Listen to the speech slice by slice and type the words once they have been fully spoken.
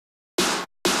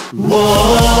夢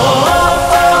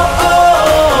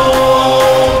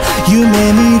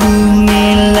見る未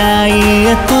来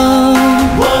へと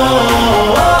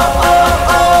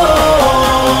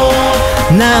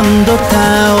何度倒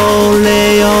れ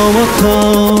ようと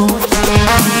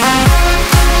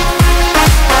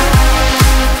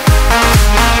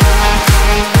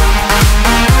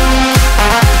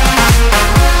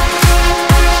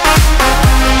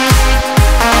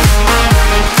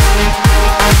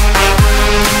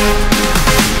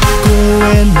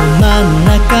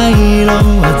色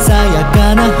鮮や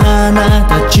かな花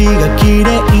たちがき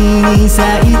れいに咲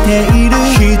いている。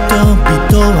人々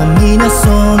は皆そ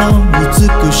の美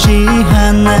しい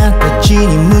花たちに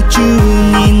夢中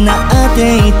になって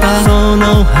いた。そ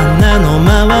の花の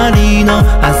まわりの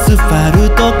アスファル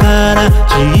トから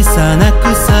小さな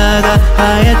草が生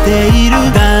えている。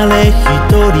誰一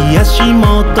人足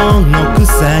元の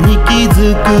草に気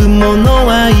づく者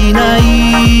はいない。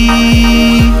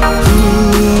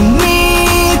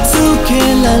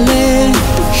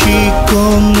引っこ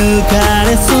抜かれ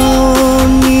そう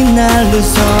になる。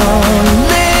そ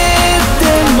れで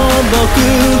も僕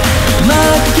負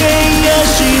けや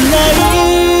しない。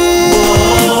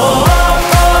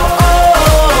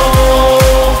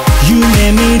夢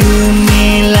見る未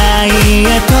来へ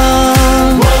と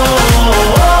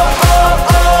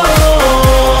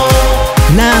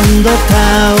何度倒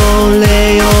れ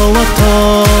ようと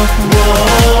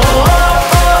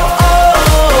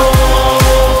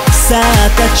さあ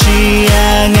立ち上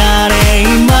がれ今。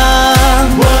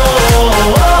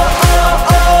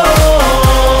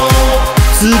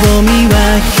つぼみは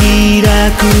開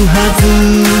くはず。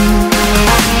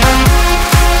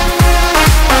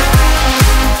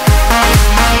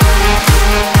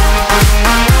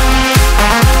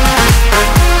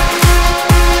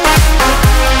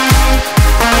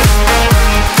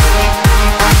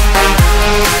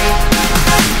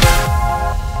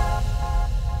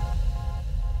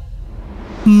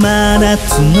真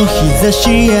夏の日差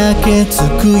し焼けつ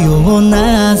くよう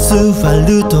なアスファ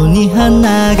ルトに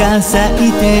花が咲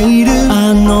いている。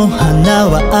あの花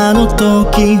はあの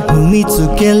時踏みつ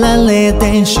けられ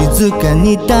て静か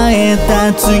に耐え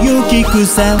た強き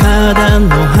草。ただの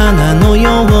花の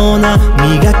ような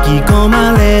磨き込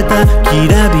まれたき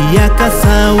らびやか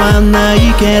さはな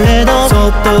いけれど、そ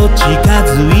っと近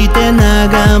づいて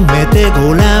眺めて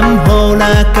ごらん、ほ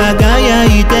ら輝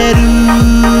いてる。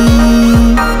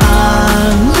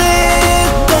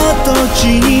土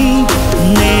地に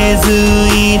根付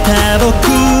いた僕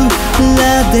ら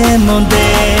でもで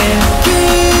き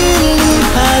る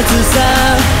はずさ。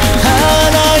花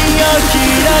よ開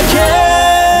け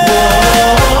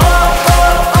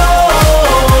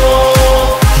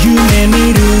夢見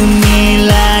る未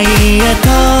来へと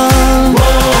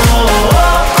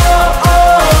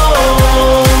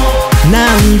何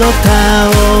度倒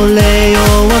れよ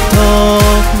うと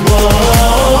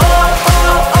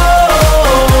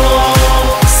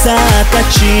さあ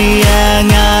立ち上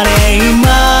がれ今。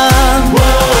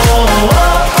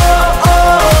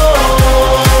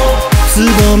つ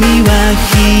ぼみは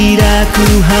開く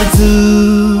はず。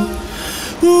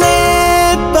粘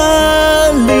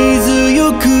り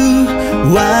強く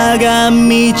我が道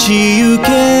行け。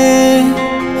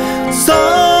そう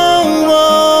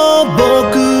僕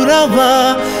らは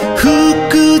不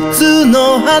屈の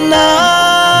花。